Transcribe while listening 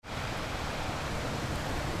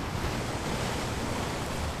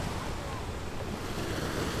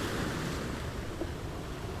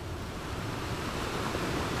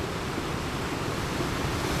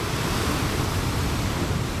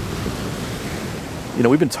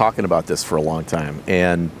we've been talking about this for a long time,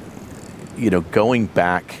 and going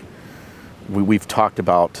back, we've talked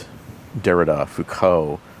about Derrida,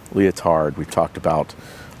 Foucault, Lyotard. We've talked about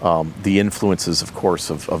the influences, of course,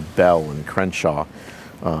 of Bell and Crenshaw,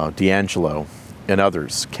 D'Angelo, and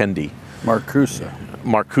others, Kendi.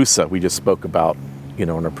 Marcuse, we just spoke about, in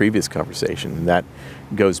our previous conversation, and that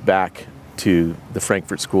goes back to the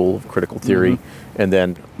Frankfurt School of Critical Theory, and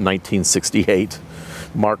then 1968,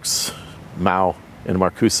 Marx, Mao, and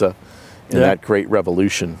Marcuse, and that great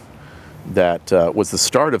revolution that was the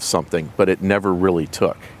start of something, but it never really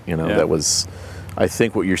took. That was, I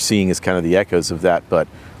think what you're seeing is kind of the echoes of that, but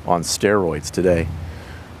on steroids today.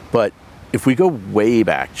 But if we go way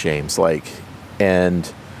back, James,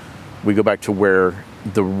 and we go back to where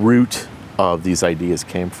the root of these ideas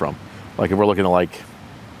came from, if we're looking at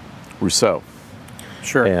Rousseau,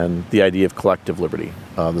 sure, and the idea of collective liberty,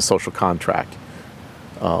 the social contract.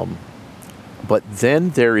 But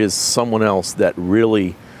then there is someone else that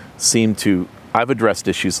really seemed to, I've addressed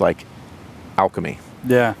issues like alchemy,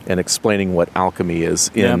 and explaining what alchemy is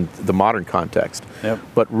in the modern context.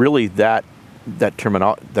 But really that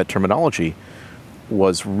terminology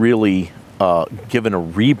was really given a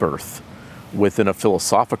rebirth within a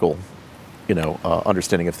philosophical,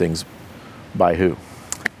 understanding of things by who?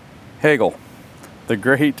 Hegel, the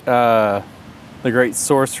great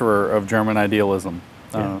sorcerer of German idealism.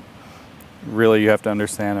 Really, you have to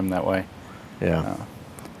understand him that way.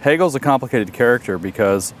 Hegel's a complicated character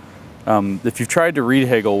because if you've tried to read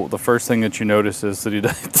Hegel, the first thing that you notice is that it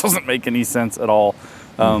doesn't make any sense at all.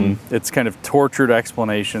 It's kind of tortured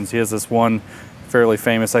explanations. He has this one fairly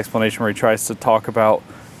famous explanation where he tries to talk about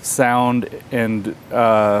sound and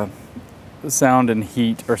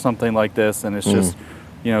heat or something like this, and it's just,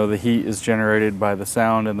 the heat is generated by the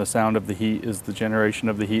sound, and the sound of the heat is the generation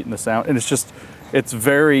of the heat and the sound, and it's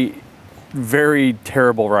very, very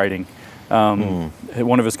terrible writing.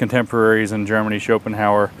 One of his contemporaries in Germany,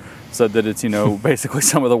 Schopenhauer, said that it's, basically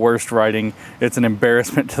some of the worst writing. It's an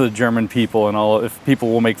embarrassment to the German people, and if people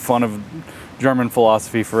will make fun of German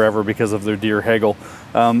philosophy forever because of their dear Hegel.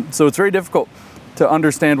 So it's very difficult to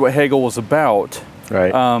understand what Hegel was about.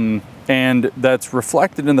 Right. And that's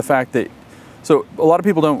reflected in the fact that, so a lot of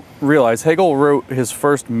people don't realize Hegel wrote his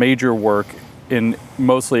first major work in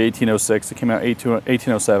mostly 1806. It came out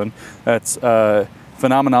 1807. That's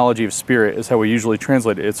Phenomenology of Spirit is how we usually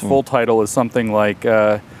translate it. Its full title is something like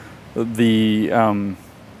what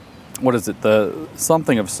is it? The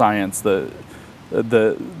something of science, the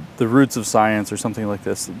roots of science, or something like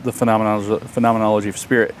this. The phenomenology of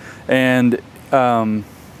spirit, and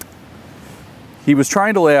he was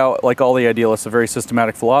trying to lay out, like all the idealists, a very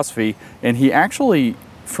systematic philosophy, and he actually,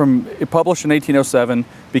 published in 1807,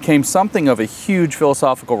 became something of a huge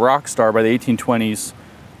philosophical rock star by the 1820s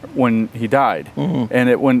when he died.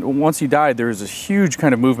 And once he died, there was this huge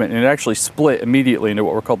kind of movement, and it actually split immediately into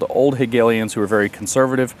what were called the old Hegelians, who were very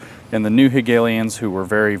conservative, and the new Hegelians, who were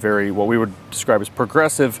very, very, what we would describe as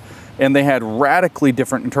progressive, and they had radically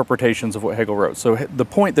different interpretations of what Hegel wrote. So the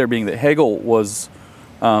point there being that Hegel was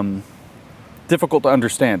difficult to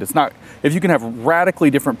understand. It's not, if you can have radically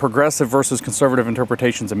different progressive versus conservative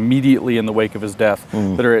interpretations immediately in the wake of his death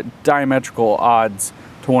that are at diametrical odds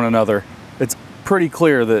to one another, it's pretty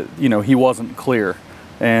clear that, he wasn't clear.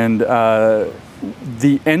 And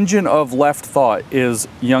the engine of left thought is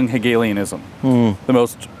young Hegelianism. The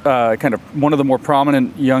most one of the more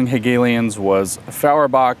prominent young Hegelians was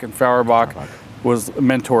Feuerbach, and Feuerbach was a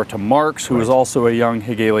mentor to Marx, who was also a young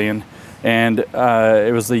Hegelian. And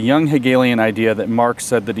it was the young Hegelian idea that Marx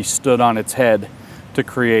said that he stood on its head to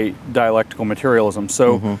create dialectical materialism.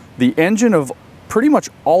 So the engine of pretty much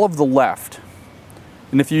all of the left,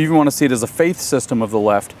 and if you even want to see it as a faith system of the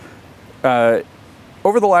left,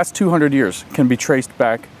 over the last 200 years can be traced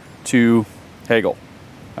back to Hegel.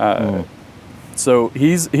 So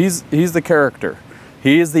he's the character.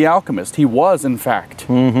 He is the alchemist. He was, in fact,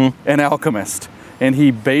 an alchemist. And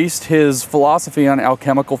he based his philosophy on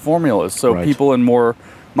alchemical formulas. So people in more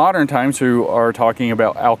modern times who are talking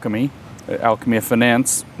about alchemy of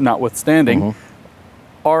finance notwithstanding,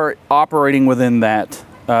 are operating within that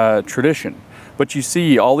tradition. But you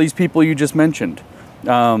see, all these people you just mentioned,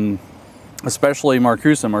 especially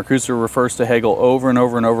Marcuse. Marcuse refers to Hegel over and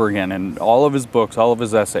over and over again in all of his books, all of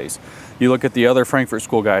his essays. You look at the other Frankfurt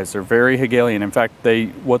School guys, they're very Hegelian. In fact,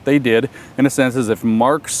 what they did, in a sense, is if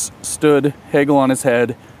Marx stood Hegel on his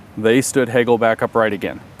head, they stood Hegel back upright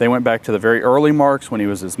again. They went back to the very early Marx when he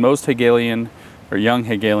was his most Hegelian, or young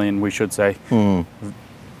Hegelian, we should say, and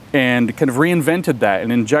kind of reinvented that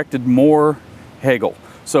and injected more Hegel.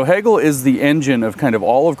 So Hegel is the engine of kind of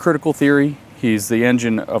all of critical theory. He's the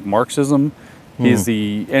engine of Marxism. He's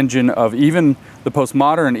the engine of even the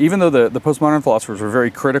postmodern, even though the postmodern philosophers were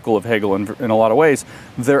very critical of Hegel in a lot of ways,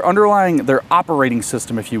 their operating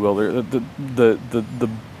system, if you will, the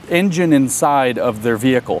engine inside of their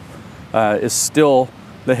vehicle is still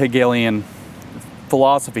the Hegelian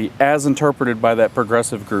philosophy as interpreted by that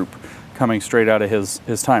progressive group coming straight out of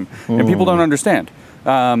his time. And people don't understand.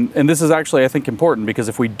 And this is actually, I think, important, because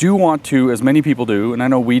if we do want to, as many people do, and I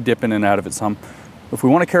know we dip in and out of it some, if we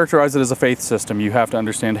want to characterize it as a faith system, you have to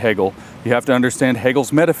understand Hegel. You have to understand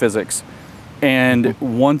Hegel's metaphysics. And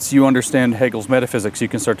once you understand Hegel's metaphysics, you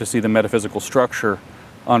can start to see the metaphysical structure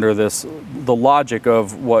under the logic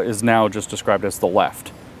of what is now just described as the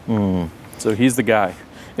left. So he's the guy.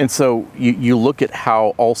 And so you look at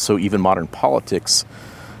how also even modern politics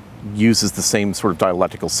uses the same sort of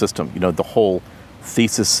dialectical system, the whole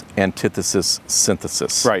thesis, antithesis,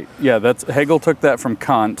 synthesis. Right, yeah, Hegel took that from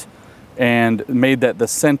Kant and made that the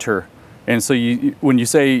center. And so when you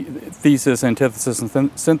say thesis, antithesis,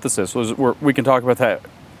 and synthesis, we can talk about that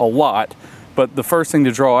a lot, but the first thing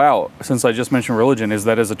to draw out, since I just mentioned religion, is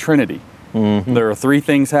that as a trinity. There are three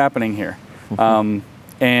things happening here.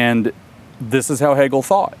 And this is how Hegel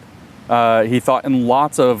thought. He thought in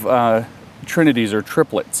lots of trinities or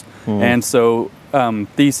triplets. And so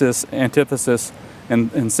thesis, antithesis,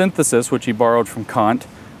 and synthesis, which he borrowed from Kant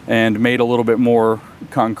and made a little bit more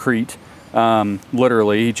concrete.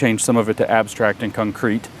 Literally, he changed some of it to abstract and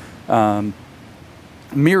concrete.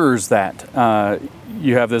 Mirrors that.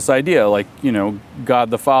 You have this idea, like, God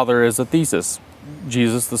the Father is a thesis.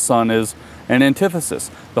 Jesus the Son is an antithesis.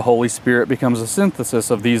 The Holy Spirit becomes a synthesis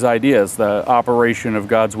of these ideas, the operation of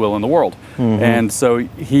God's will in the world. And so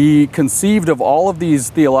he conceived of all of these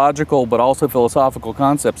theological but also philosophical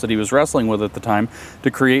concepts that he was wrestling with at the time to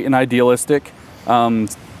create an idealistic,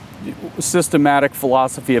 systematic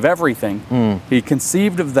philosophy of everything. He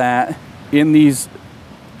conceived of that in these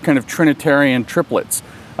kind of Trinitarian triplets.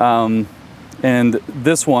 And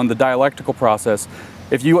this one, the dialectical process,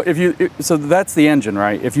 so that's the engine,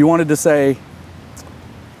 right? If you wanted to say,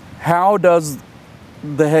 how does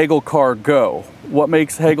the Hegel car go? What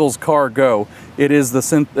makes Hegel's car go? It is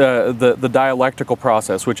the dialectical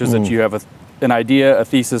process, which is that you have an idea, a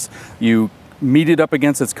thesis, you meet it up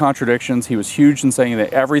against its contradictions. He was huge in saying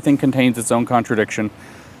that everything contains its own contradiction.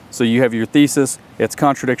 So you have your thesis, its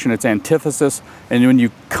contradiction, its antithesis, and when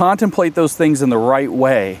you contemplate those things in the right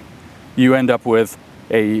way, you end up with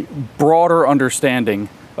a broader understanding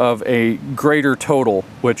of a greater total,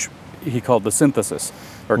 which he called the synthesis,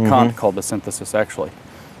 or Kant called the synthesis, actually.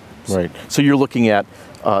 Right. So you're looking at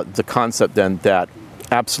the concept then that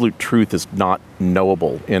absolute truth is not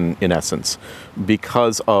knowable in essence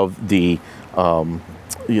because of the,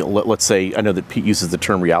 let's say, I know that Pete uses the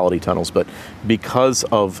term reality tunnels, but because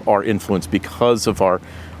of our influence, because of our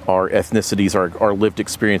ethnicities, our lived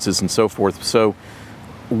experiences and so forth. So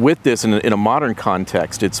with this, in a modern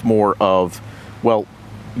context, it's more of, well,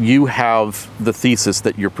 you have the thesis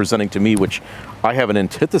that you're presenting to me, which I have an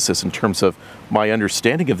antithesis in terms of my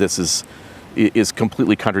understanding of this is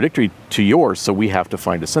completely contradictory to yours, so we have to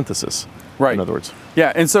find a synthesis. Right. In other words.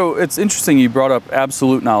 Yeah, and so it's interesting you brought up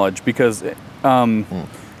absolute knowledge, because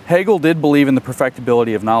Hegel did believe in the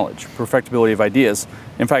perfectibility of knowledge, perfectibility of ideas.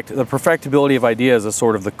 In fact, the perfectibility of ideas is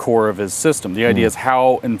sort of the core of his system. The idea is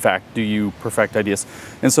how, in fact, do you perfect ideas?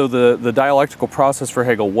 And so the dialectical process for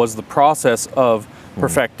Hegel was the process of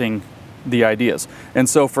perfecting the ideas. And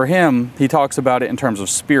so for him, he talks about it in terms of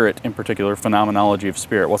spirit, in particular, phenomenology of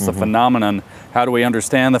spirit. What's the phenomenon? How do we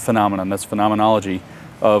understand the phenomenon? That's phenomenology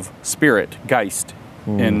of spirit, Geist,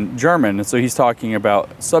 in German. And so he's talking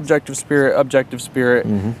about subjective spirit, objective spirit,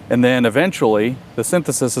 and then eventually the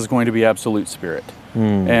synthesis is going to be absolute spirit.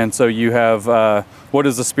 And so you have, what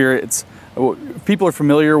is the spirit? People are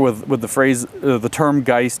familiar with the phrase, the term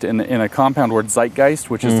Geist in a compound word,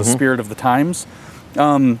 Zeitgeist, which is the spirit of the times.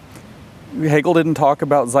 Hegel didn't talk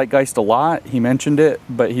about Zeitgeist a lot. He mentioned it,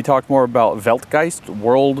 but he talked more about Weltgeist,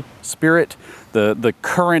 world spirit, the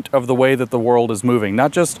current of the way that the world is moving.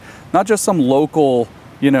 Not just some local,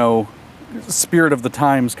 spirit of the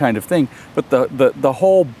times kind of thing, but the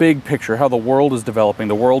whole big picture, how the world is developing,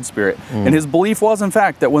 the world spirit. And his belief was, in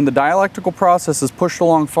fact, that when the dialectical process is pushed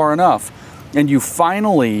along far enough, and you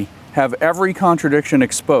finally have every contradiction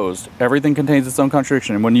exposed, everything contains its own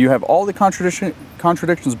contradiction, and when you have all the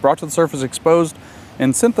contradictions brought to the surface, exposed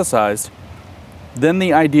and synthesized, then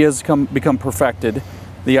the ideas become perfected.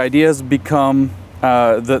 The ideas become,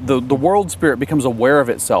 the world spirit becomes aware of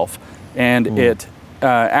itself, and it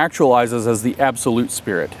actualizes as the absolute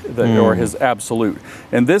spirit, or his absolute.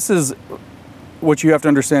 And this is what you have to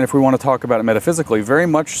understand if we want to talk about it metaphysically. Very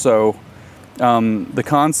much so, the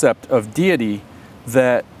concept of deity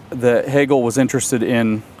that Hegel was interested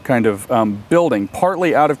in kind of building,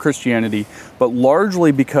 partly out of Christianity, but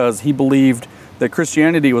largely because he believed that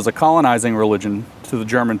Christianity was a colonizing religion to the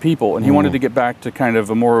German people, and he wanted to get back to kind of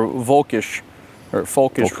a more folkish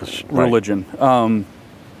religion. Right.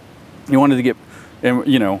 He wanted to get,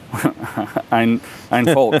 ein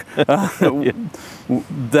Volk.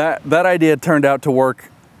 That idea turned out to work.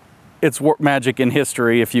 It's magic in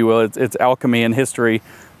history, if you will. It's alchemy in history,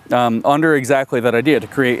 under exactly that idea, to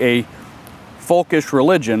create a folkish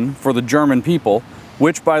religion for the German people,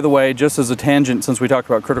 which, by the way, just as a tangent, since we talk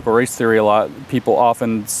about critical race theory a lot, people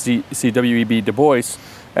often see W.E.B. Du Bois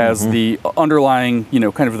as the underlying,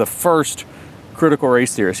 kind of the first critical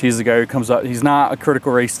race theorist. He's the guy who comes up. He's not a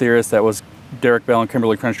critical race theorist. That was Derek Bell and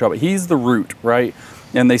Kimberly Crenshaw, but he's the root, right?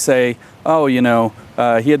 And they say, he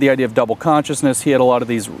had the idea of double consciousness. He had a lot of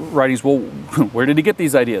these writings. Well, where did he get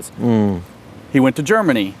these ideas? He went to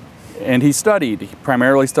Germany, and he studied. He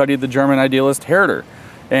primarily studied the German idealist Herder.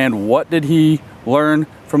 And what did he learn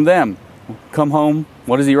from them? Come home,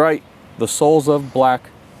 what does he write? The souls of black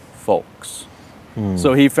folks.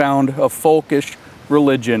 So he found a folkish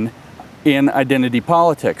religion in identity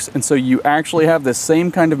politics. And so you actually have this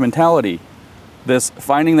same kind of mentality, this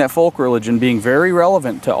finding that folk religion being very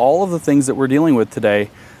relevant to all of the things that we're dealing with today,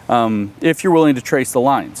 if you're willing to trace the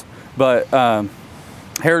lines. But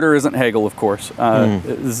Herder isn't Hegel, of course.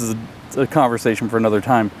 This is a conversation for another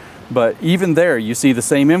time. But even there, you see the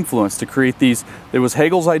same influence to create these. It was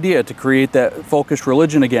Hegel's idea to create that folkish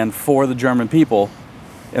religion again for the German people.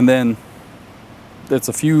 And then it's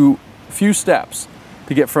a few steps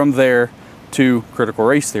to get from there to critical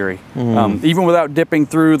race theory, even without dipping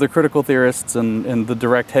through the critical theorists and the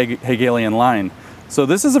direct Hegelian line. So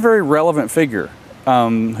this is a very relevant figure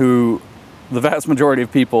who the vast majority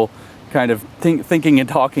of people kind of thinking and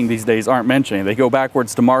talking these days aren't mentioning. They go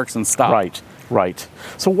backwards to Marx and stop. Right.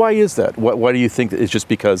 So why is that? Why do you think that it's just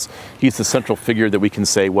because he's the central figure that we can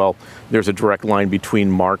say, well, there's a direct line between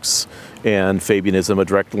Marx and Fabianism, a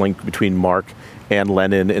direct link between Marx and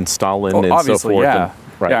Lenin and Stalin and so forth? Yeah.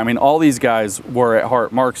 Yeah, I mean, all these guys were at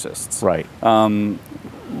heart Marxists. Right.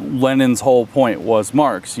 Lenin's whole point was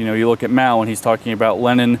Marx. You look at Mao and he's talking about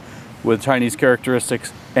Lenin with Chinese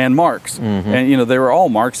characteristics and Marx. And, they were all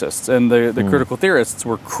Marxists. And the critical theorists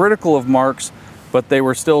were critical of Marx, but they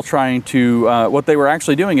were still trying to, what they were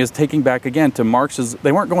actually doing is taking back again to Marx's,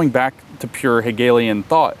 they weren't going back to pure Hegelian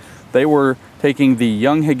thought. They were taking the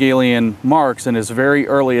young Hegelian Marx in his very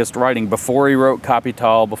earliest writing, before he wrote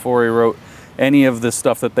Kapital, before he wrote any of this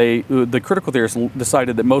stuff that the critical theorists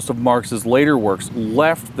decided that most of Marx's later works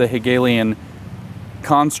left the Hegelian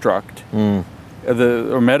construct,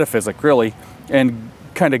 or metaphysic really, and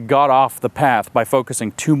kind of got off the path by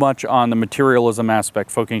focusing too much on the materialism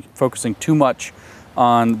aspect, focusing too much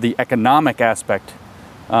on the economic aspect,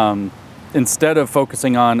 instead of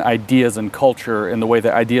focusing on ideas and culture and the way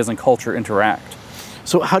that ideas and culture interact.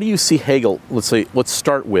 So how do you see Hegel? Let's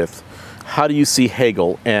start with, how do you see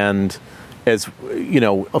Hegel, and as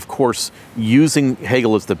of course, using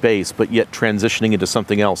Hegel as the base, but yet transitioning into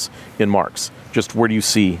something else in Marx? Just where do you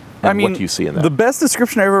see, and what do you see in that? The best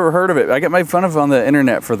description I've ever heard of it, I get made fun of on the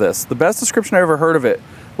internet for this. The best description I ever heard of it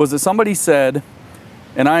was that somebody said,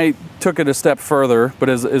 and I took it a step further, but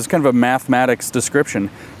as kind of a mathematics description,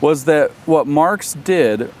 was that what Marx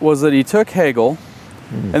did was that he took Hegel,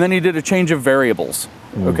 and then he did a change of variables.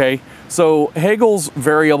 Okay, so Hegel's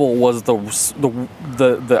variable was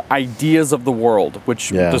the ideas of the world,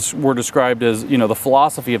 which were described as the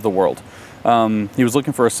philosophy of the world. He was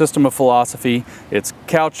looking for a system of philosophy. It's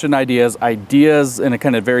couched in ideas in a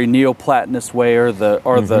kind of very Neoplatonist way, or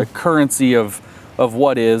the currency of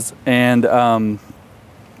what is. And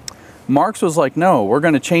Marx was like, no, we're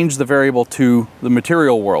going to change the variable to the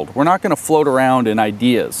material world. We're not going to float around in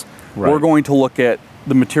ideas. Right. We're going to look at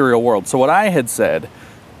the material world. So what I had said,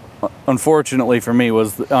 unfortunately for me,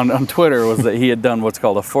 was on Twitter, was that he had done what's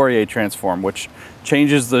called a Fourier transform, which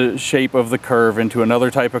changes the shape of the curve into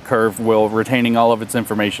another type of curve while retaining all of its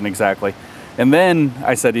information exactly. And then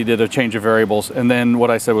I said he did a change of variables. And then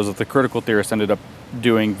what I said was that the critical theorists ended up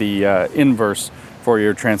doing the inverse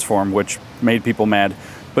Fourier transform, which made people mad.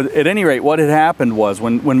 But at any rate, what had happened was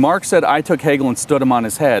when Marx said, I took Hegel and stood him on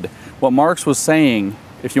his head, what Marx was saying,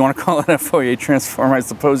 if you want to call it a Fourier transform, I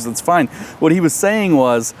suppose that's fine. What he was saying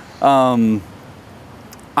was,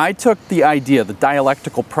 I took the idea, the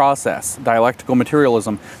dialectical process, dialectical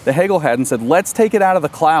materialism that Hegel had, and said, let's take it out of the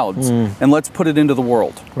clouds and let's put it into the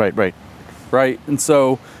world. Right. And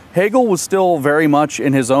so Hegel was still very much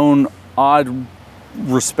in his own odd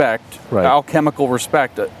respect, alchemical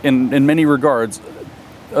respect, in many regards,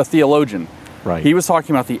 a theologian. Right. He was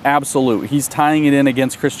talking about the absolute. He's tying it in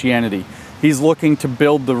against Christianity. He's looking to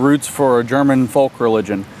build the roots for a German folk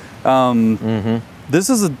religion. This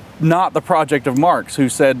is not the project of Marx, who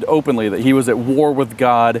said openly that he was at war with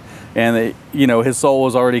God and that, his soul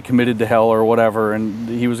was already committed to hell or whatever, and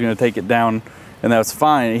he was going to take it down, and that's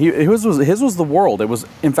fine. His was the world. It was,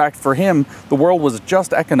 in fact, for him, the world was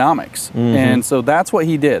just economics. And so that's what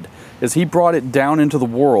he did, is he brought it down into the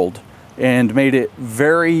world and made it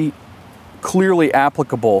very clearly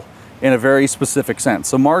applicable in a very specific sense.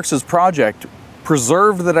 So Marx's project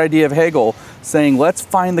preserved that idea of Hegel, saying, let's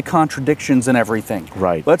find the contradictions in everything.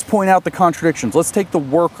 Right. Let's point out the contradictions. Let's take the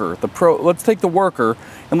worker,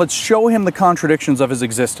 and let's show him the contradictions of his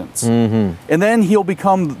existence. And then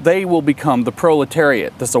they will become the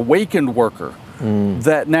proletariat, this awakened worker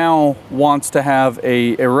that now wants to have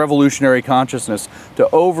a revolutionary consciousness to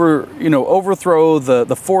overthrow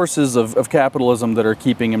the forces of capitalism that are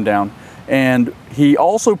keeping him down. And he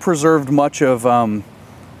also preserved much of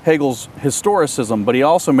Hegel's historicism, but he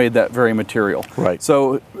also made that very material. Right.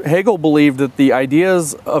 So Hegel believed that the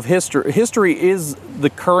ideas of history is the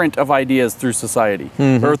current of ideas through society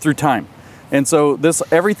or through time. And so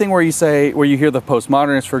everything where you hear the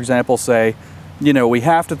postmodernists, for example, say, we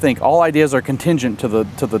have to think all ideas are contingent to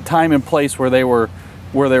the time and place where they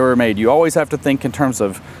were made. You always have to think in terms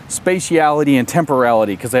of spatiality and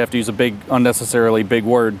temporality, because they have to use a unnecessarily big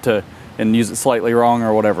word and use it slightly wrong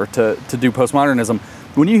or whatever to do postmodernism.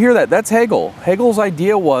 When you hear that, that's Hegel. Hegel's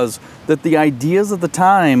idea was that the ideas of the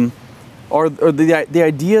time the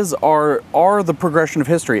ideas are the progression of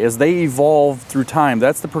history as they evolve through time.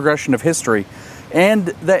 That's the progression of history, and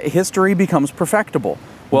that history becomes perfectible.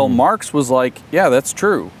 Well, Marx was like, yeah, that's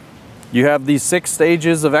true. You have these 6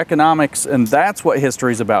 stages of economics, and that's what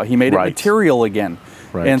history is about. He made it material again.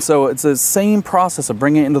 Right. And so it's the same process of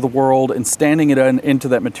bringing it into the world and standing it into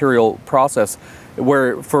that material process,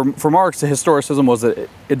 where for Marx, the historicism was that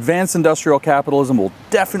advanced industrial capitalism will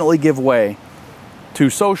definitely give way to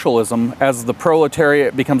socialism as the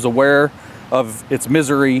proletariat becomes aware of its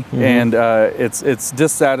misery and its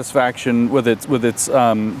dissatisfaction with its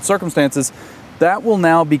circumstances. That will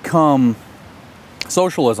now become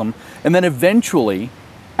socialism, and then eventually,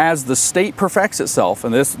 as the state perfects itself,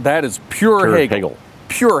 and that is pure Hegel.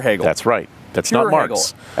 Pure Hegel. That's right. That's pure not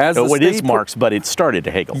Marx. It is Marx, but it started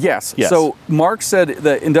to Hegel. Yes. So Marx said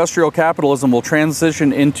that industrial capitalism will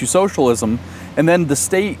transition into socialism, and then the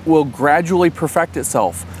state will gradually perfect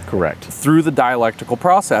itself. Correct. Through the dialectical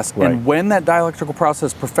process. Right. And when that dialectical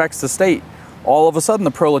process perfects the state, all of a sudden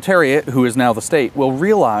the proletariat, who is now the state, will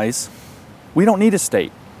realize we don't need a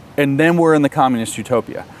state. And then we're in the communist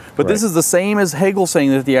utopia. But this is the same as Hegel saying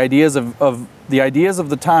that the ideas of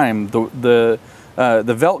the time, the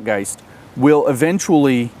Weltgeist, will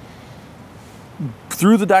eventually,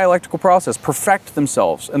 through the dialectical process, perfect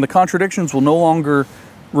themselves, and the contradictions will no longer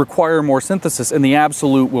require more synthesis, and the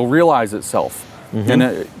absolute will realize itself.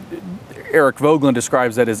 And Eric Voegelin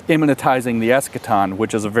describes that as immanentizing the eschaton,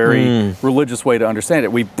 which is a very religious way to understand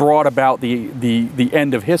it. We brought about the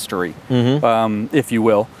end of history, if you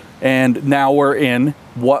will, and now we're in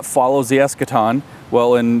what follows the eschaton.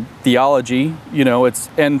 Well, in theology, it's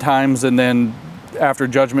end times, and then after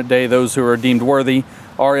Judgment Day, those who are deemed worthy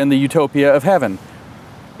are in the utopia of heaven.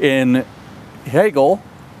 In Hegel,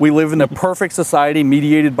 we live in a perfect society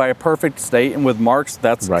mediated by a perfect state, and with Marx,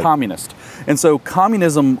 that's communist. And so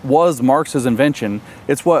communism was Marx's invention.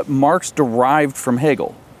 It's what Marx derived from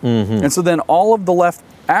Hegel. And so then all of the left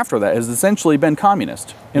after that has essentially been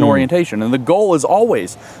communist in orientation. And the goal is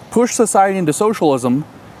always push society into socialism,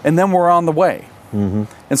 and then we're on the way. And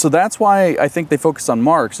so that's why I think they focus on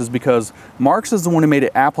Marx, is because Marx is the one who made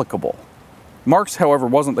it applicable. Marx, however,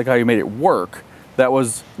 wasn't the guy who made it work. That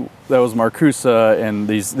was Marcuse and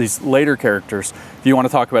these later characters. If you want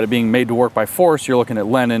to talk about it being made to work by force, you're looking at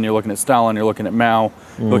Lenin, you're looking at Stalin, you're looking at Mao,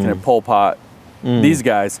 you're looking at Pol Pot, these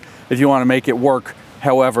guys. If you want to make it work,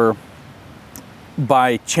 however,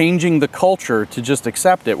 by changing the culture to just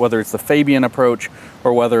accept it, whether it's the Fabian approach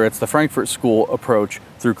or whether it's the Frankfurt School approach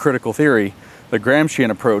through critical theory, the Gramscian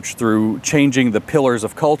approach through changing the pillars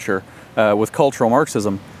of culture with cultural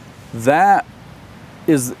Marxism, that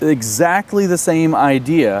is exactly the same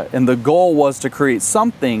idea. And the goal was to create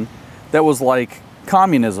something that was like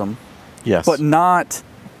communism, but not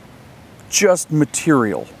just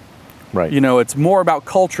material. Right. It's more about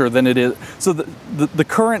culture than it is. So the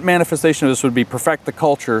current manifestation of this would be perfect the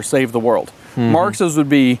culture, save the world. Marx's would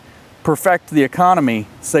be perfect the economy,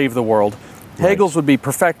 save the world. Hegel's would be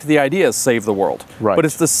perfect the ideas, save the world. Right. But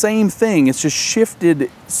it's the same thing. It's just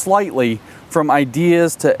shifted slightly from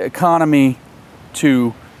ideas to economy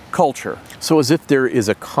to culture. So as if there is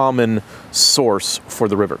a common source for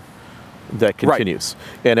the river that continues.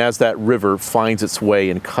 And as that river finds its way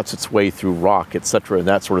and cuts its way through rock, et cetera, and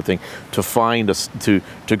that sort of thing, to find us to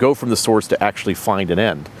go from the source to actually find an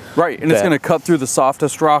end. Right, and it's going to cut through the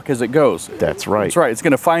softest rock as it goes. That's right. That's right. It's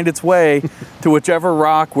going to find its way to whichever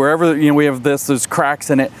rock, wherever, we have there's cracks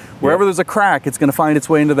in it. Wherever there's a crack, it's going to find its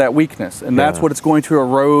way into that weakness. And that's what it's going to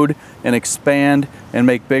erode and expand and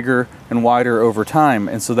make bigger and wider over time.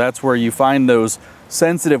 And so that's where you find those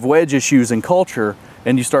sensitive wedge issues in culture,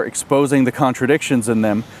 and you start exposing the contradictions in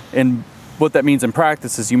them. And what that means in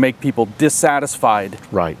practice is you make people dissatisfied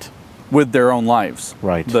with their own lives.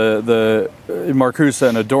 Right. The Marcuse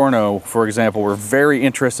and Adorno, for example, were very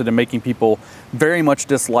interested in making people very much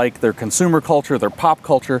dislike their consumer culture, their pop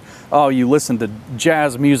culture. Oh, you listen to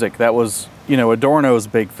jazz music. That was, Adorno's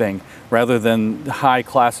big thing, rather than high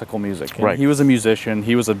classical music. And he was a musician.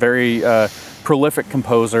 He was a very prolific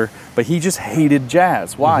composer, but he just hated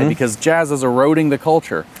jazz. Why? Because jazz is eroding the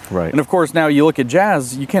culture. Right. And of course, now you look at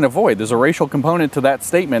jazz, you can't avoid. There's a racial component to that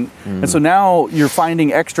statement. And so now you're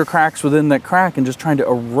finding extra cracks within that crack and just trying to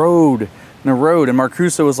erode and erode. And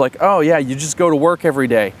Marcuse was like, oh yeah, you just go to work every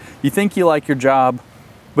day. You think you like your job,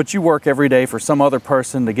 but you work every day for some other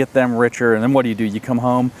person to get them richer. And then what do? You come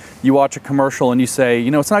home, you watch a commercial, and you say,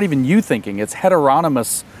 it's not even you thinking, it's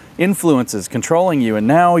heteronymous influences controlling you. And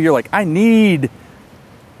now you're like, I need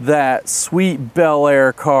that sweet Bel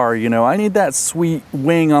Air car, I need that sweet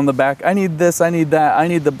wing on the back. I need this, I need that, I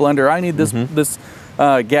need the blender, I need this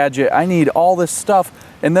gadget, I need all this stuff.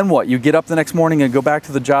 And then what? You get up the next morning and go back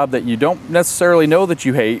to the job that you don't necessarily know that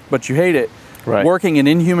you hate, but you hate it. Right. Working in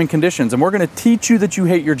inhuman conditions. And we're going to teach you that you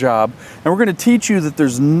hate your job. And we're going to teach you that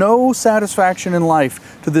there's no satisfaction in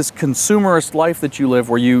life to this consumerist life that you live,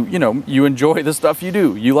 where you enjoy the stuff you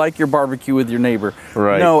do. You like your barbecue with your neighbor.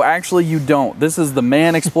 Right. No, actually you don't. This is the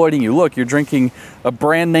man exploiting you. Look, you're drinking a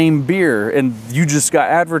brand name beer and you just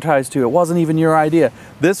got advertised to. It wasn't even your idea.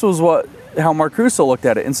 This was how Marcuse looked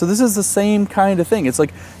at it. And so this is the same kind of thing. It's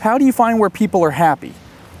like, how do you find where people are happy?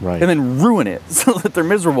 Right. And then ruin it so that they're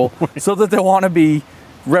miserable, so that they want to be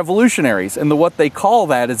revolutionaries. And what they call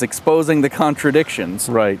that is exposing the contradictions.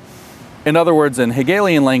 Right. In other words, in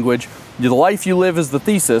Hegelian language, the life you live is the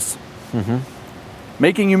thesis.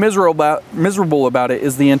 Making you miserable about it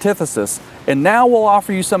is the antithesis. And now we'll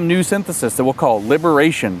offer you some new synthesis that we'll call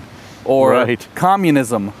liberation or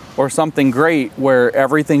communism or something great, where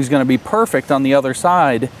everything's going to be perfect on the other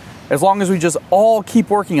side, as long as we just all keep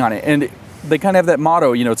working on it. And they kind of have that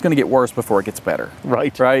motto, it's going to get worse before it gets better.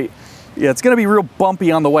 Right. Yeah, it's going to be real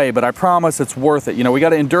bumpy on the way, but I promise it's worth it. We got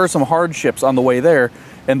to endure some hardships on the way there.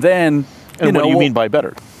 And then, what do you mean by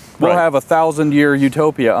better? We'll have 1,000-year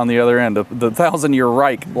utopia on the other end. The 1,000-year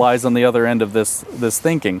Reich lies on the other end of this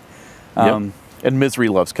thinking. And misery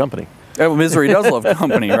loves company. Misery does love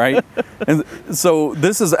company, right? And so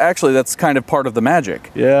this is that's kind of part of the magic.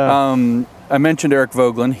 Yeah. I mentioned Eric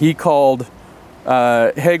Voegelin. He called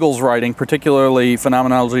Hegel's writing, particularly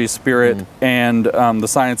Phenomenology of Spirit and the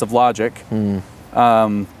Science of Logic,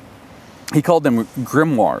 he called them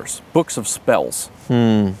grimoires, books of spells.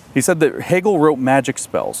 He said that Hegel wrote magic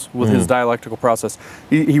spells with his dialectical process.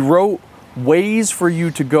 He wrote ways for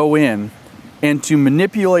you to go in and to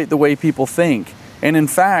manipulate the way people think. And in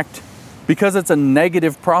fact, because it's a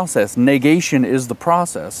negative process, negation is the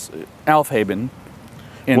process. Aufheben.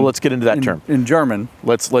 Let's get into that term in German.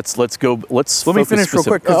 Let's go. Let me finish real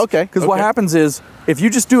quick. Because what happens is, if you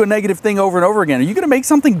just do a negative thing over and over again, are you going to make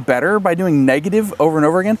something better by doing negative over and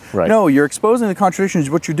over again? Right. No, you're exposing the contradictions.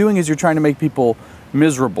 What you're doing is you're trying to make people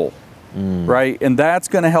miserable, right? And that's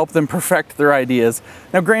going to help them perfect their ideas.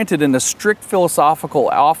 Now, granted, in a strict philosophical,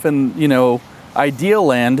 often ideal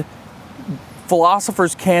land,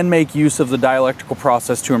 philosophers can make use of the dialectical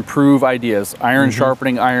process to improve ideas, iron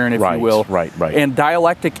sharpening iron, if you will. Right. And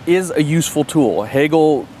dialectic is a useful tool.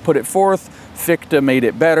 Hegel put it forth, Fichte made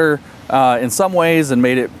it better in some ways and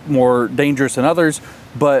made it more dangerous in others.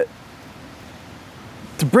 But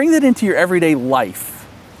to bring that into your everyday life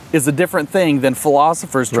is a different thing than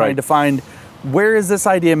philosophers trying to find, where is this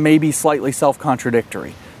idea maybe slightly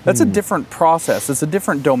self-contradictory? That's a different process. It's a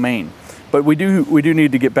different domain. But we do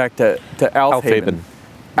need to get back to Aufheben.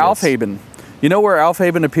 Aufheben. You know where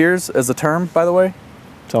Aufheben appears as a term, by the way?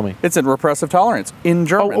 Tell me. It's in repressive tolerance in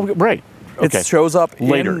German. Oh, right. Okay. It shows up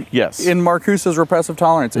later. In Marcuse's repressive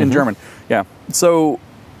tolerance in German. Yeah. So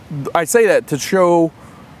I say that to show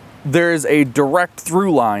there is a direct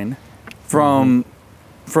through line from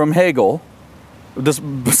Hegel.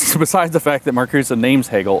 Besides the fact that Marcuse names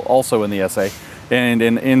Hegel also in the essay and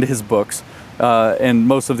in his books. And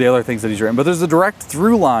most of the other things that he's written. But there's a direct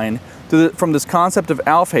through line from this concept of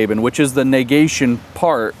Aufheben, which is the negation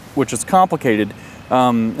part, which is complicated,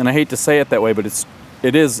 and I hate to say it that way, but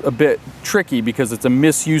it is a bit tricky because it's a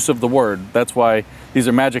misuse of the word. That's why these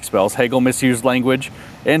are magic spells. Hegel misused language,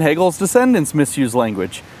 and Hegel's descendants misused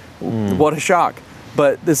language. What a shock.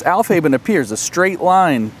 But this Aufheben appears, a straight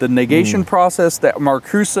line. The negation process that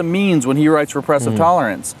Marcuse means when he writes repressive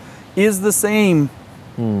tolerance is the same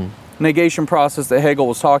negation process that Hegel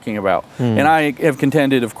was talking about. And I have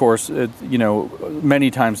contended, of course, many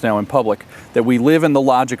times now in public, that we live in the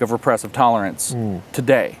logic of repressive tolerance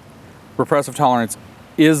today. Repressive tolerance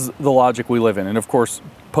is the logic we live in. And of course,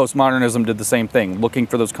 postmodernism did the same thing, looking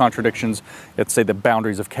for those contradictions at, say, the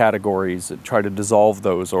boundaries of categories, try to dissolve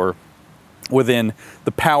those, or within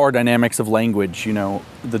the power dynamics of language,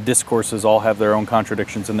 the discourses all have their own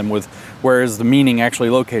contradictions in them, where is the meaning actually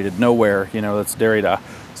located? Nowhere, that's Derrida.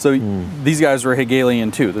 So these guys are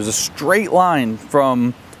Hegelian too. There's a straight line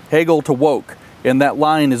from Hegel to Woke, and that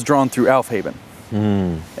line is drawn through Aufheben.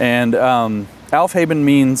 And Aufheben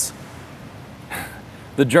means,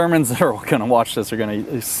 the Germans that are going to watch this are going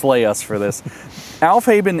to slay us for this.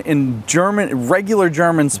 Aufheben in regular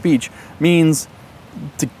German speech means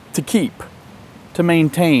to keep, to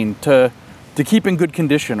maintain, to keep in good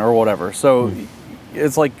condition or whatever. So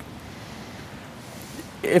it's like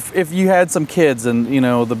if you had some kids and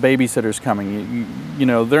the babysitter's coming,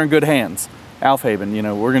 they're in good hands. Aufheben,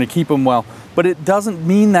 we're going to keep them well. But it doesn't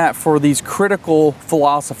mean that for these critical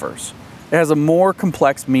philosophers. It has a more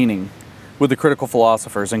complex meaning with the critical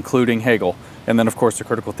philosophers, including Hegel, and then of course the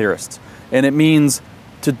critical theorists. And it means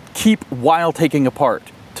to keep while taking apart,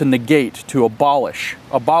 to negate, to abolish.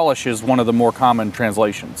 Abolish is one of the more common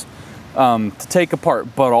translations. To take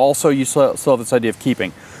apart, but also you still have this idea of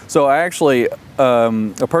keeping. So I actually,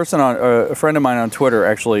 a friend of mine on Twitter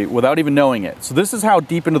actually, without even knowing it, so this is how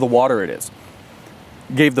deep into the water it is,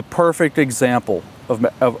 gave the perfect example of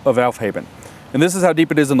Aufheben. And this is how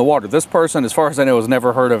deep it is in the water. This person, as far as I know, has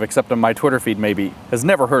never heard of, except on my Twitter feed maybe, has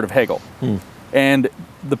never heard of Hegel. And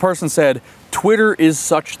the person said, Twitter is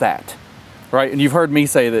such that, right? And you've heard me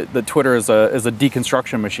say that Twitter is a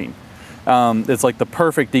deconstruction machine. It's like the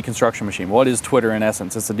perfect deconstruction machine. What is Twitter in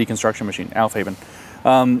essence? It's a deconstruction machine, Aufheben.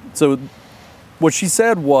 So what she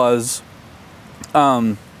said was,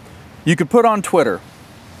 you could put on Twitter,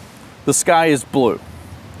 the sky is blue,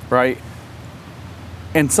 right?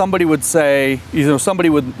 And somebody would say, somebody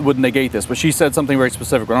would negate this, but she said something very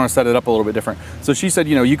specific. I want to set it up a little bit different. So she said,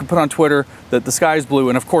 you could put on Twitter that the sky is blue,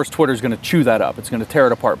 and of course Twitter's going to chew that up. It's going to tear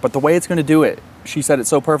it apart. But the way it's going to do it, she said it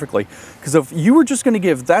so perfectly. Because if you were just going to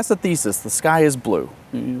give, that's the thesis, the sky is blue.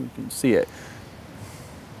 You can see it.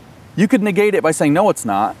 You could negate it by saying, no, it's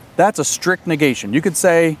not. That's a strict negation. You could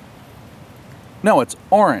say, no, it's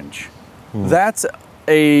orange. That's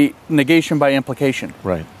a negation by implication.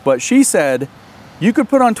 Right. But she said, you could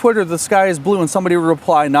put on Twitter, the sky is blue, and somebody would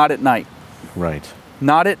reply, not at night. Right.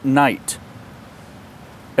 Not at night.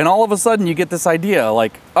 And all of a sudden you get this idea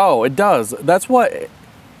like, oh, it does. That's what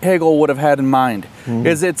Hegel would have had in mind,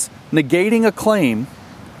 is it's negating a claim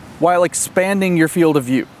while expanding your field of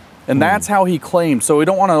view. And that's how he claimed. So we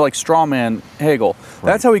don't want to like straw man Hegel.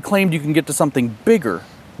 Right. That's how he claimed you can get to something bigger.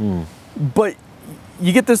 But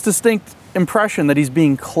you get this distinct impression that he's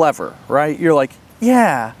being clever, right? You're like,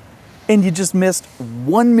 yeah. And you just missed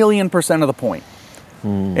 1,000,000% of the point.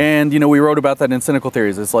 And, we wrote about that in Cynical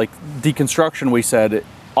Theories. It's like deconstruction, we said, it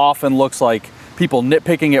often looks like people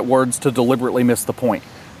nitpicking at words to deliberately miss the point.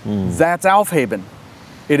 That's Aufheben.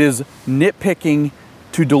 It is nitpicking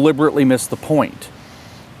to deliberately miss the point.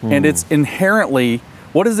 And it's inherently,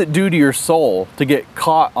 what does it do to your soul to get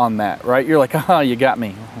caught on that, right? You're like, you got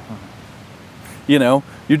me. You're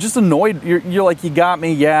just annoyed. You're like, you got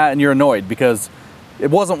me, yeah, and you're annoyed because it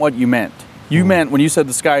wasn't what you meant. You meant when you said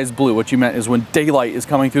the sky is blue, what you meant is when daylight is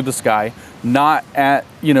coming through the sky, not at,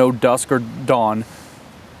 dusk or dawn,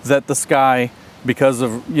 that the sky, because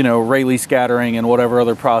of, Rayleigh scattering and whatever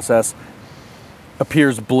other process,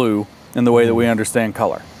 appears blue in the way that we understand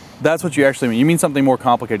color. That's what you actually mean. You mean something more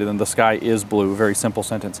complicated than the sky is blue, very simple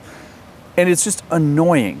sentence. And it's just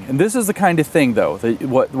annoying. And this is the kind of thing, though, that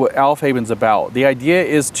what Aufheben's about. The idea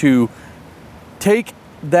is to take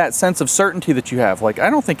that sense of certainty that you have. Like,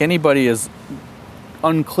 I don't think anybody is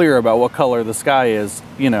unclear about what color the sky is,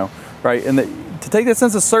 right? And to take that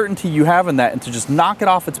sense of certainty you have in that and to just knock it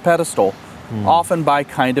off its pedestal, often by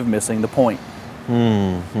kind of missing the point.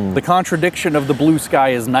 The contradiction of the blue sky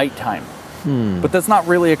is nighttime. But that's not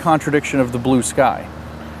really a contradiction of the blue sky.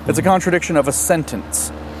 It's a contradiction of a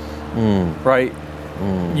sentence, right?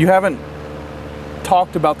 You haven't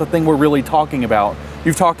talked about the thing we're really talking about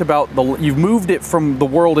you've talked about you've moved it from the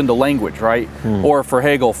world into language, right? Or for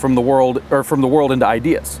Hegel, from the world into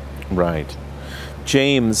ideas. Right.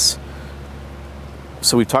 James,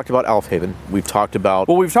 so we've talked about Alfhaven. We've talked about...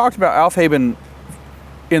 Well, we've talked about Alfhaven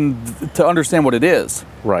to understand what it is.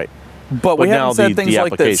 Right. But we haven't said things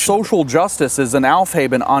like that application. social justice is an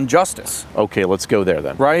Alfhaven on justice. Okay, let's go there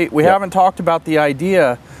then. Right? We Yep. haven't talked about the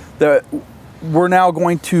idea that we're now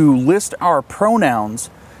going to list our pronouns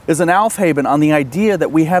as an Alfhaven on the idea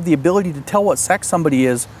that we have the ability to tell what sex somebody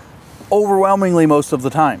is overwhelmingly most of the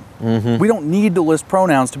time. We don't need to list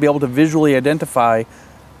pronouns to be able to visually identify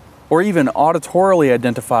or even auditorily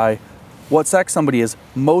identify what sex somebody is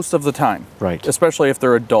most of the time. Right. Especially if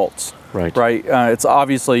they're adults. Right. Right. It's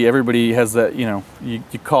obviously everybody has that, you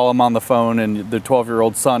call them on the phone and their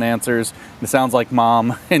 12-year-old son answers. And it sounds like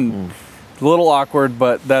mom and it's a little awkward,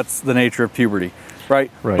 but that's the nature of puberty.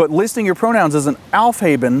 Right. But listing your pronouns is an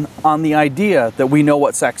Alfhaven on the idea that we know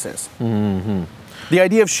what sex is. The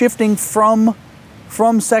idea of shifting from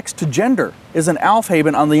sex to gender is an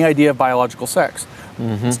Alfhaven on the idea of biological sex.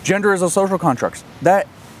 Gender is a social construct. That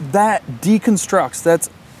deconstructs, that's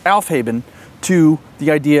Alfhaven to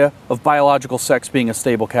the idea of biological sex being a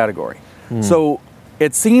stable category. So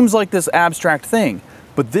it seems like this abstract thing,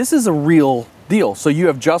 but this is a real deal. So you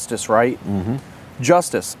have justice, right?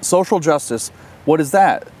 Justice, social justice. What is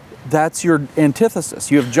that? That's your antithesis.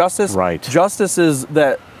 You have justice. Right. Justice is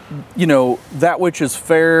that, that which is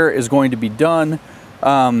fair is going to be done.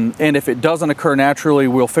 And if it doesn't occur naturally,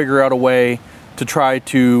 we'll figure out a way to try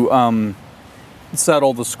to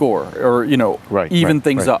settle the score or, even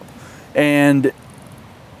things up. And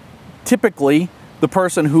typically, the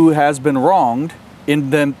person who has been wronged, in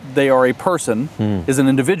them they are a person, is an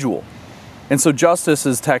individual. And so justice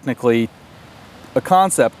is technically a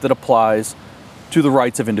concept that applies to the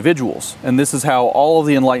rights of individuals. And this is how all of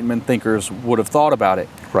the Enlightenment thinkers would have thought about it.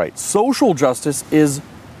 Right. Social justice is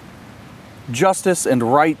justice and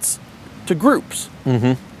rights to groups.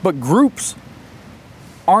 But groups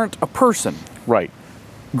aren't a person. Right.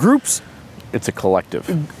 Groups... It's a collective.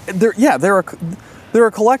 They're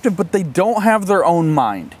a collective, but they don't have their own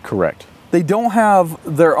mind. Correct. They don't have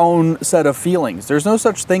their own set of feelings. There's no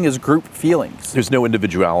such thing as group feelings. There's no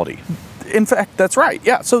individuality. In fact, that's right.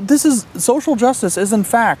 Yeah. So social justice is in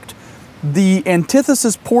fact the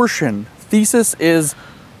antithesis portion. Thesis is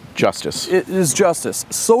Justice. It is justice.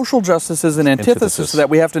 Social justice is an antithesis, so that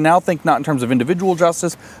we have to now think not in terms of individual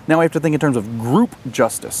justice. Now we have to think in terms of group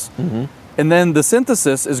justice. And then the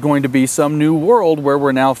synthesis is going to be some new world where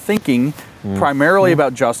we're now thinking primarily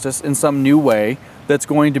about justice in some new way that's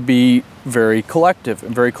going to be very collective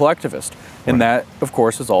and very collectivist. And that, of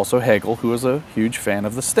course, is also Hegel, who is a huge fan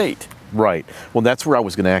of the state. Right. Well, that's where I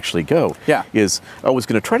was going to actually go. Yeah. I was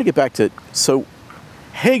going to try to get back to, so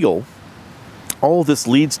Hegel, all of this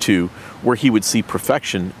leads to where he would see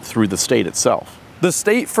perfection through the state itself. The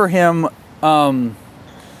state for him,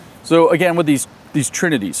 so again, with these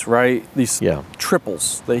trinities, right? These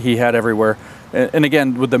triples that he had everywhere. And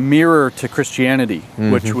again, with the mirror to Christianity,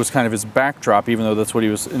 which was kind of his backdrop, even though that's what he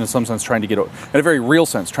was, in some sense, trying to get, in a very real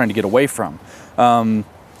sense, trying to get away from.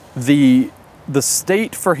 The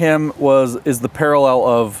state for him is the parallel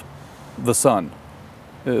of the Son.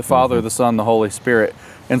 The Father, the Son, the Holy Spirit.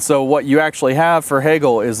 And so what you actually have for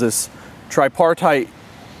Hegel is this tripartite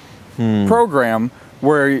program,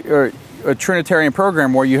 or a Trinitarian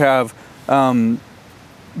program where you have the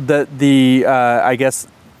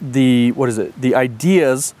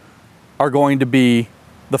ideas are going to be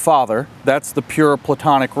the Father. That's the pure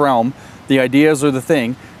Platonic realm. The ideas are the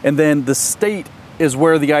thing. And then the state is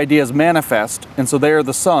where the ideas manifest. And so they are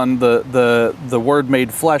the Son, the Word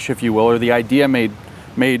made flesh, if you will, or the idea made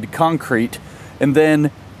concrete. And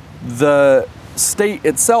then the state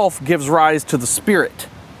itself gives rise to the Spirit.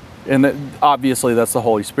 And obviously that's the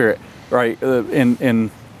Holy Spirit, right,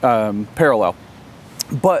 in parallel.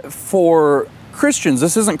 But for Christians,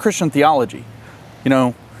 this isn't Christian theology.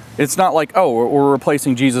 It's not like, we're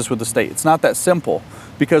replacing Jesus with the state. It's not that simple.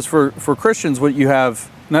 Because for Christians, what you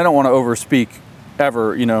have, and I don't want to overspeak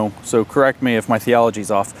ever, so correct me if my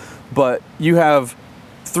theology's off, but you have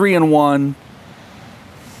 3 in 1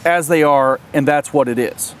 as they are, and that's what it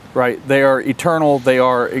is, right? They are eternal, they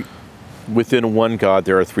are... Within one God,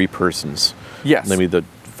 there are 3 persons. Yes. Namely, the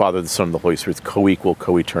Father, the Son, and the Holy Spirit, co-equal,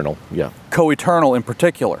 co-eternal. Yeah. Co-eternal in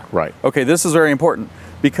particular. Right. Okay, this is very important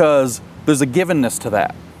because there's a givenness to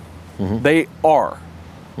that. They are.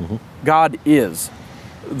 God is.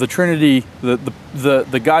 The Trinity,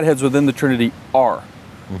 the Godheads within the Trinity are.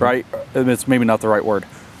 Right? It's maybe not the right word.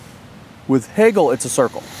 With Hegel, it's a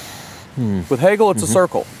circle. With Hegel, it's a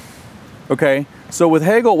circle. Okay? So with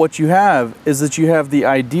Hegel, what you have is that you have the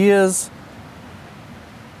ideas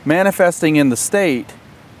manifesting in the state,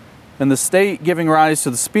 and the state giving rise to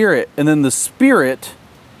the spirit, and then the spirit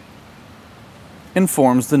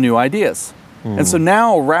informs the new ideas. And so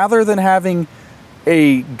now, rather than having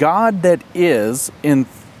a God that is in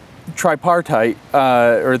tripartite,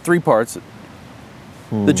 or three parts,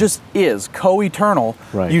 that just is co-eternal,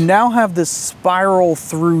 Right. you now have this spiral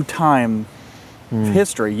through time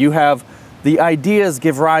history. You have the ideas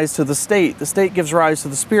give rise to the state gives rise to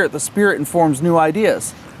the spirit informs new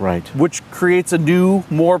ideas, Right. which creates a new,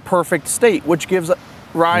 more perfect state, which gives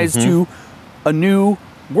rise to a new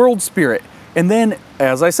world spirit. And then,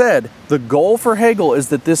 as I said, the goal for Hegel is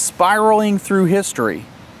that this spiraling through history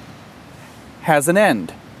has an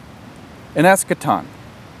end, an eschaton.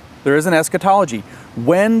 There is an eschatology.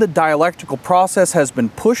 When the dialectical process has been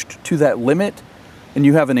pushed to that limit and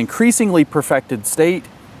you have an increasingly perfected state,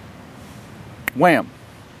 wham,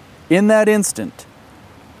 in that instant,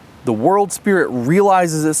 the world spirit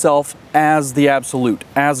realizes itself as the absolute,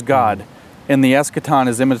 as God, and the eschaton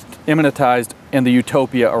is immanentized and the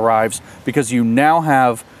utopia arrives, because you now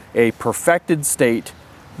have a perfected state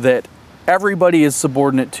that everybody is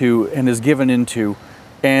subordinate to and is given into,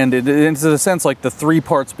 and it's in a sense like the three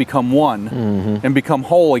parts become one and become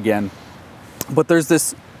whole again. But there's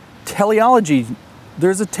this teleology,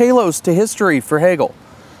 there's a telos to history for Hegel.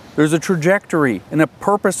 There's a trajectory and a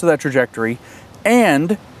purpose to that trajectory,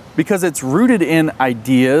 and because it's rooted in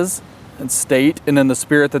ideas and state and then the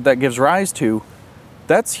spirit that gives rise to,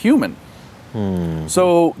 that's human.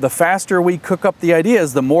 So the faster we cook up the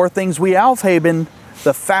ideas, the more things we aufheben,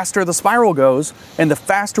 the faster the spiral goes, and the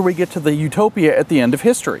faster we get to the utopia at the end of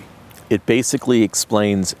history. It basically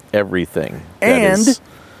explains everything. And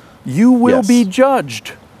you will Yes. be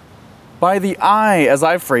judged by the eye, as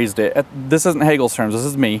I've phrased it. This isn't Hegel's terms, this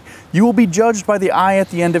is me. You will be judged by the eye at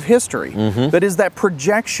the end of history. That is that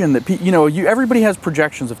projection that, everybody has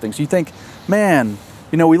projections of things. You think, man,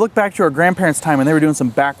 we look back to our grandparents' time and they were doing some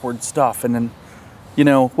backward stuff, and then,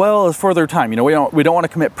 well, it's for their time. We don't want to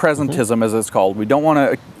commit presentism, as it's called. We don't want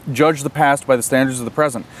to judge the past by the standards of the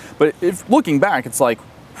present. But if looking back, it's like,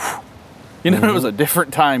 it was a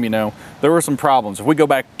different time. There were some problems. If we go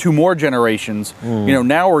back 2 more generations,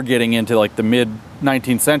 now we're getting into like the mid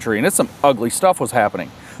 19th century, and it's some ugly stuff was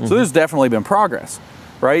happening. So there's definitely been progress,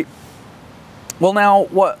 right? Well, now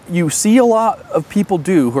what you see a lot of people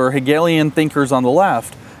do who are Hegelian thinkers on the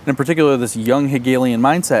left, and in particular this young Hegelian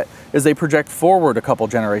mindset, is they project forward a couple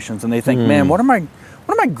generations and they think, man, what are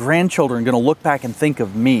my grandchildren going to look back and think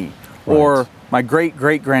of me? Right. Or my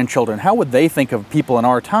great-great-grandchildren, how would they think of people in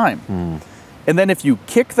our time? And then if you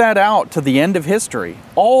kick that out to the end of history,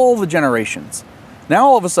 all the generations, now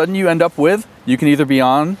all of a sudden you end up with, you can either be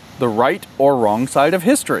on the right or wrong side of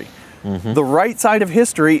history. The right side of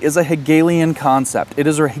history is a Hegelian concept. It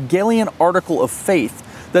is a Hegelian article of faith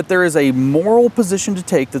that there is a moral position to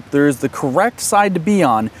take, that there is the correct side to be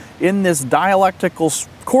on in this dialectical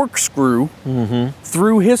corkscrew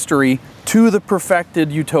through history to the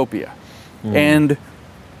perfected utopia. And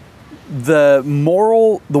the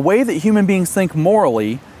way that human beings think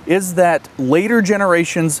morally is that later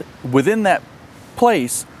generations within that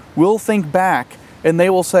place will think back and they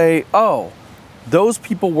will say, oh, those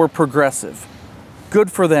people were progressive.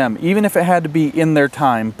 Good for them, even if it had to be in their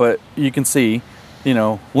time. But you can see,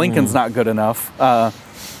 Lincoln's not good enough.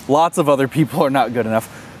 Lots of other people are not good enough.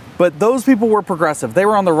 But those people were progressive. They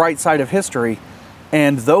were on the right side of history.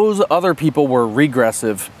 And those other people were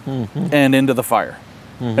regressive and into the fire.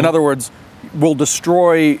 In other words, we'll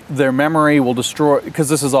destroy their memory, because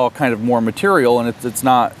this is all kind of more material and it's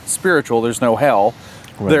not spiritual, there's no hell.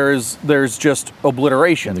 Right. There's just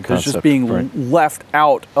obliteration. There's just being left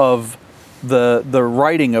out of the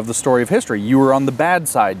writing of the story of history. You were on the bad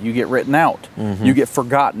side, you get written out. You get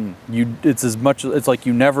forgotten. It's like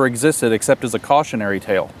you never existed except as a cautionary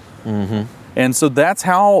tale. And so that's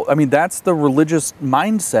the religious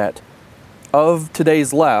mindset of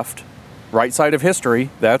today's left, right side of history.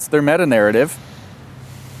 That's their meta-narrative.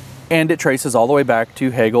 And it traces all the way back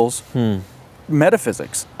to Hegel's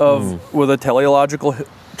metaphysics with a teleological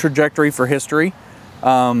trajectory for history,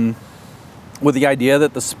 with the idea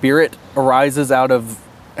that the spirit arises out of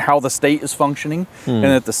how the state is functioning, and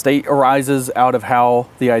that the state arises out of how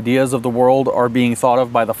the ideas of the world are being thought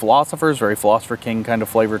of by the philosophers, very philosopher king kind of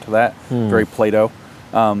flavor to that, very Plato.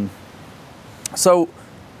 So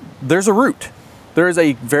there's a route. There is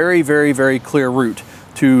a very, very, very clear route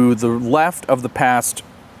to the left of the past.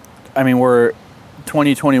 We're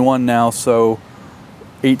 2021 now, so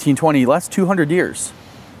 1820, last 200 years.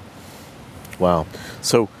 Wow.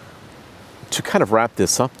 So to kind of wrap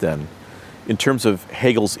this up then, in terms of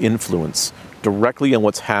Hegel's influence directly on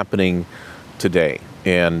what's happening today.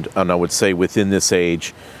 And I would say within this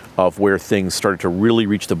age of where things started to really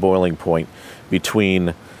reach the boiling point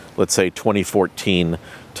between, let's say, 2014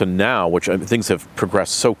 to now, which things have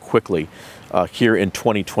progressed so quickly here in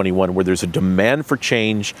 2021, where there's a demand for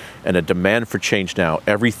change and a demand for change now.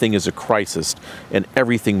 Everything is a crisis and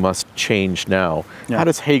everything must change now. Yeah. How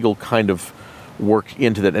does Hegel kind of work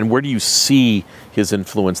into that? And where do you see his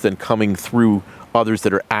influence then coming through others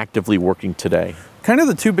that are actively working today? Kind of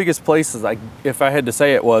the two biggest places, if I had to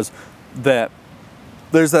say it, was that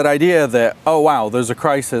there's that idea that, oh wow, there's a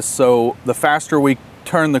crisis, so the faster we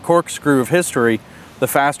turn the corkscrew of history, the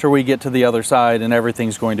faster we get to the other side and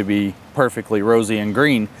everything's going to be perfectly rosy and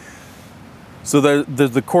green. So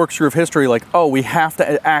there's the corkscrew of history, like, oh, we have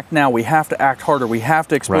to act now, we have to act harder, we have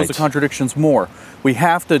to expose the contradictions more. We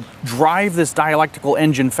have to drive this dialectical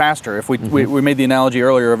engine faster. If we made the analogy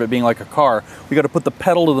earlier of it being like a car, we got to put the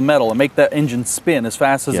pedal to the metal and make that engine spin as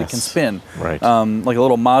fast as it can spin. Right. Like a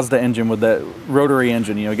little Mazda engine with that rotary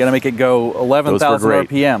engine, you got to make it go 11,000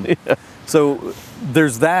 RPM. Yeah. So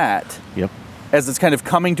there's that. Yep. As it's kind of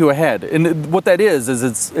coming to a head. And what that is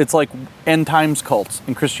it's like end times cults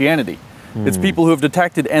in Christianity. It's people who have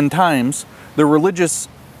detected end times. Their religious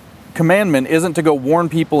commandment isn't to go warn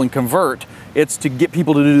people and convert. It's to get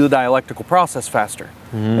people to do the dialectical process faster.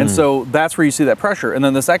 And so that's where you see that pressure. And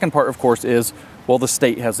then the second part, of course, is, well, the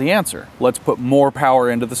state has the answer. Let's put more power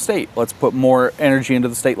into the state. Let's put more energy into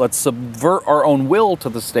the state. Let's subvert our own will to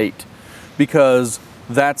the state, because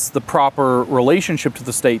that's the proper relationship to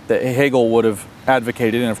the state that Hegel would have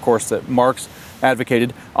advocated, and of course that Marx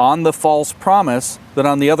advocated, on the false promise that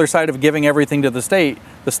on the other side of giving everything to the state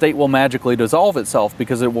will magically dissolve itself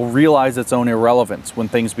because it will realize its own irrelevance when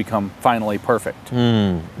things become finally perfect.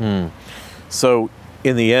 So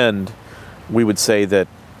in the end, we would say that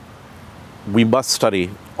we must study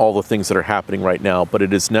all the things that are happening right now, but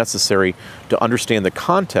it is necessary to understand the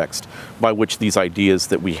context by which these ideas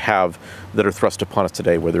that we have that are thrust upon us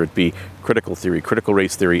today, whether it be critical theory, critical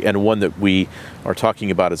race theory, and one that we are talking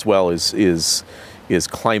about as well is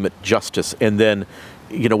climate justice, and then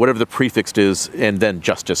whatever the prefix is, and then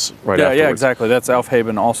justice afterwards. Yeah, exactly. That's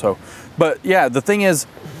Aufheben also. But yeah, the thing is,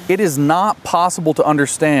 it is not possible to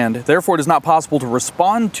understand, therefore it is not possible to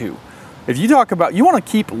respond to. If you talk about, you want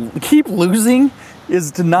to keep losing,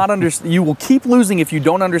 is to not understand. You will keep losing if you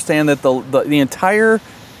don't understand that the entire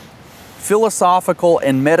philosophical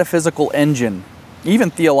and metaphysical engine,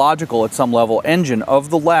 even theological at some level, engine of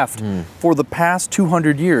the left for the past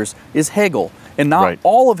 200 years is Hegel. And not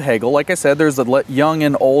all of Hegel. Like I said, there's a young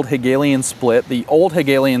and old Hegelian split. The old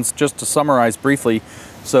Hegelians, just to summarize briefly,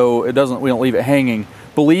 so we don't leave it hanging,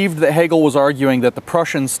 believed that Hegel was arguing that the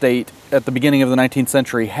Prussian state at the beginning of the 19th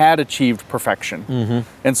century had achieved perfection.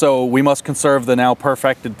 And so we must conserve the now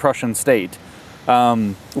perfected Prussian state.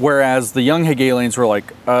 Whereas the young Hegelians were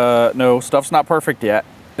like, no, stuff's not perfect yet.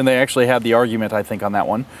 And they actually had the argument, I think, on that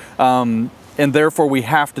one. And therefore we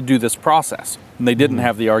have to do this process. And they didn't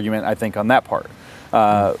have the argument, I think, on that part.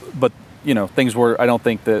 But, things were, I don't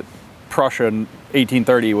think that Prussia in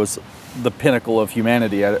 1830 was the pinnacle of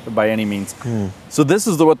humanity by any means. So this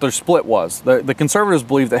is what their split was. The conservatives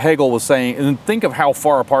believe that Hegel was saying, and think of how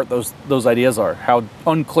far apart those ideas are, how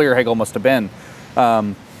unclear Hegel must have been.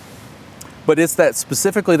 But it's that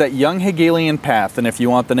specifically that young Hegelian path, and if you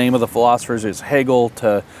want the name of the philosophers, it's Hegel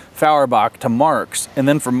to Feuerbach to Marx, and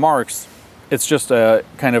then from Marx, it's just a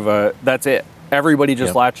kind of that's it. Everybody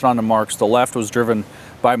just latched on to Marx. The left was driven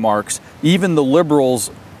by Marx. Even the liberals,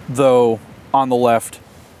 though, on the left,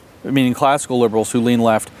 meaning classical liberals who lean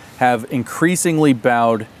left, have increasingly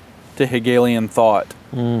bowed to Hegelian thought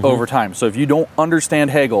over time. So if you don't understand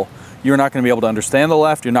Hegel, you're not going to be able to understand the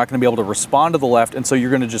left, you're not going to be able to respond to the left, and so you're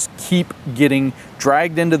going to just keep getting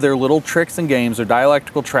dragged into their little tricks and games, their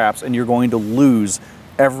dialectical traps, and you're going to lose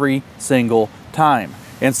every single time.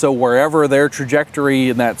 And so wherever their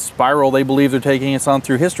trajectory and that spiral they believe they're taking us on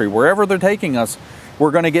through history, wherever they're taking us,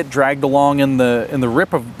 we're going to get dragged along in the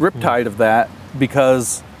riptide of that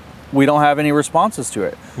because we don't have any responses to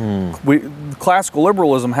it. Classical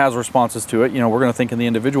liberalism has responses to it. We're going to think in the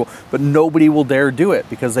individual, but nobody will dare do it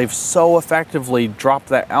because they've so effectively dropped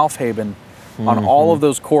that Aufheben on all of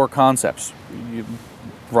those core concepts.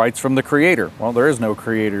 Rights from the creator. Well, there is no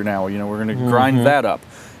creator now. We're going to grind that up.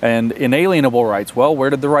 And inalienable rights. Well, where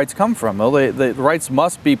did the rights come from? Well, the rights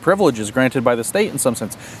must be privileges granted by the state in some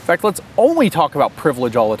sense. In fact, let's only talk about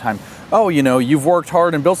privilege all the time. Oh, you've worked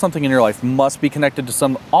hard and built something in your life must be connected to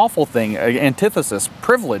some awful thing, antithesis,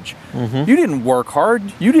 privilege. You didn't work hard.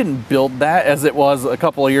 You didn't build that as it was a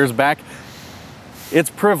couple of years back. It's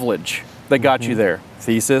privilege that got you there.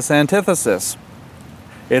 thesis, antithesis.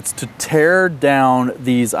 It's to tear down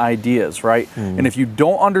these ideas, right? And if you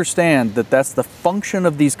don't understand that that's the function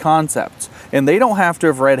of these concepts, and they don't have to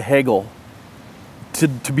have read Hegel to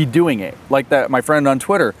be doing it. Like that, my friend on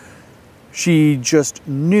Twitter, she just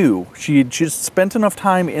knew. She just spent enough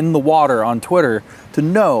time in the water on Twitter to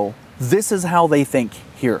know this is how they think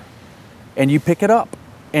here. And you pick it up,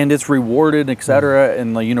 and it's rewarded, etc.,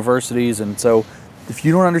 in the universities. And so if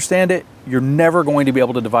you don't understand it, you're never going to be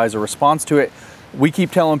able to devise a response to it. We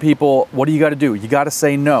keep telling people, what do you got to do? You got to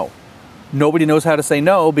say no. Nobody knows how to say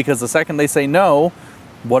no, because the second they say no,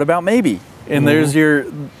 what about maybe? And there's your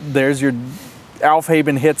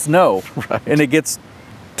Aufheben hits no, Right. and it gets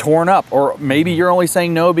torn up. Or maybe you're only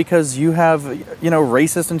saying no because you have,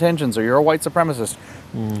 racist intentions, or you're a white supremacist.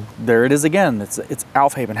 There it is again. It's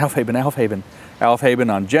Aufheben, Aufheben, Aufheben.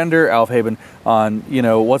 Aufheben on gender, Aufheben on,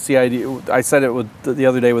 what's the idea? I said it the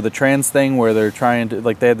other day with the trans thing, where they're trying to,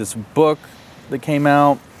 they had this book that came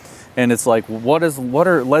out, and it's like, what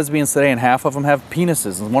are lesbians today? And half of them have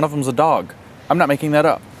penises, and one of them's a dog. I'm not making that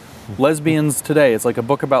up. Lesbians today, it's like a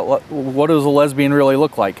book about what does a lesbian really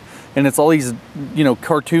look like, and it's all these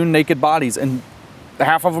cartoon naked bodies, and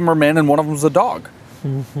half of them are men and one of them's a dog.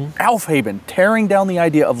 Aufheben, tearing down the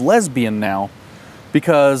idea of lesbian now,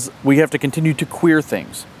 because we have to continue to queer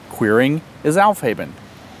things. Queering is Aufheben.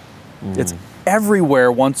 It's everywhere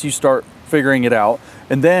once you start figuring it out.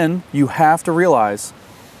 And then you have to realize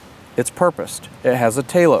it's purposed. It has a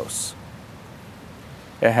telos.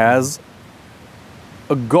 It has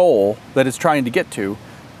a goal that it's trying to get to.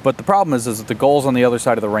 But the problem is that the goal's on the other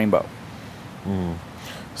side of the rainbow.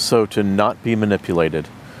 So to not be manipulated,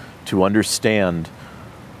 to understand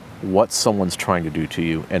what someone's trying to do to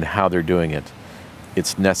you and how they're doing it,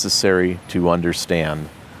 it's necessary to understand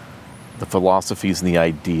the philosophies and the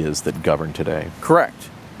ideas that govern today. Correct.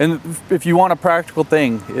 And if you want a practical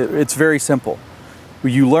thing, it's very simple.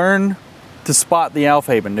 You learn to spot the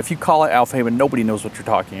Aufheben. If you call it Aufheben, nobody knows what you're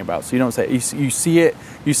talking about. So you don't say, you see it,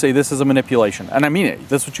 you say this is a manipulation. And I mean it.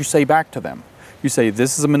 That's what you say back to them. You say,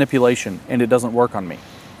 this is a manipulation and it doesn't work on me.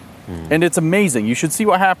 And it's amazing. You should see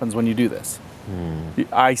what happens when you do this.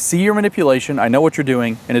 I see your manipulation, I know what you're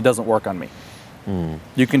doing, and it doesn't work on me.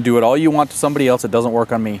 You can do it all you want to somebody else, it doesn't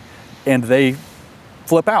work on me. And they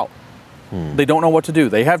flip out. They don't know what to do.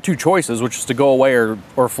 They have two choices, which is to go away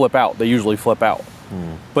or flip out. They usually flip out.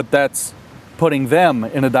 But that's putting them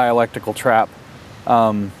in a dialectical trap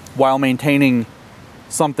while maintaining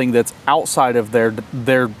something that's outside of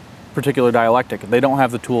their particular dialectic. They don't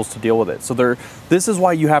have the tools to deal with it. So this is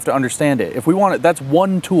why you have to understand it. If we want it, that's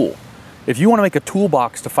one tool. If you want to make a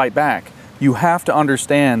toolbox to fight back, you have to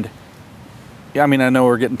understand. I mean, I know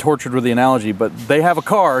we're getting tortured with the analogy, but they have a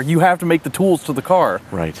car. You have to make the tools to the car.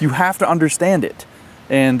 Right. You have to understand it.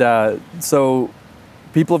 And so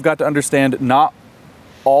people have got to understand not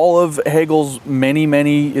all of Hegel's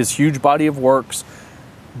his huge body of works,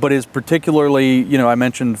 but is particularly, I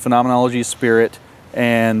mentioned Phenomenology of Spirit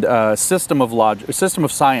and System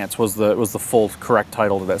of Science was the full correct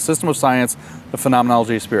title to that. System of Science, the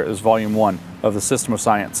Phenomenology of Spirit is volume 1 of the System of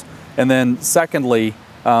Science. And then secondly,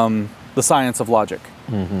 the Science of Logic.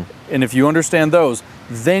 And if you understand those,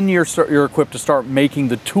 then you're equipped to start making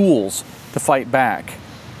the tools to fight back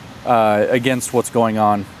against what's going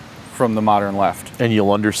on from the modern left. And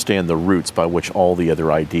you'll understand the roots by which all the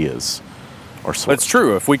other ideas are sourced. It's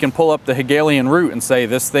true. If we can pull up the Hegelian root and say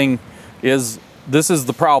this is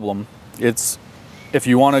the problem, it's, if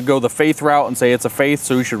you want to go the faith route and say it's a faith,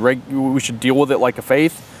 so we should deal with it like a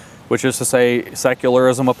faith, which is to say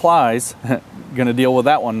secularism applies. Going to deal with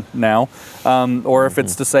that one now. Or if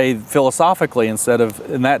it's to say philosophically instead of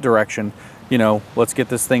in that direction, let's get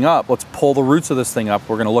this thing up. Let's pull the roots of this thing up.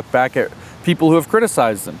 We're going to look back at people who have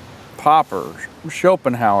criticized them. Popper,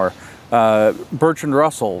 Schopenhauer, Bertrand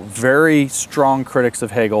Russell, very strong critics of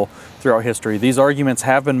Hegel throughout history. These arguments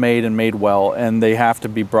have been made and made well, and they have to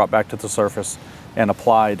be brought back to the surface and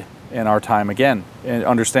applied in our time again, and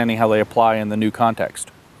understanding how they apply in the new context.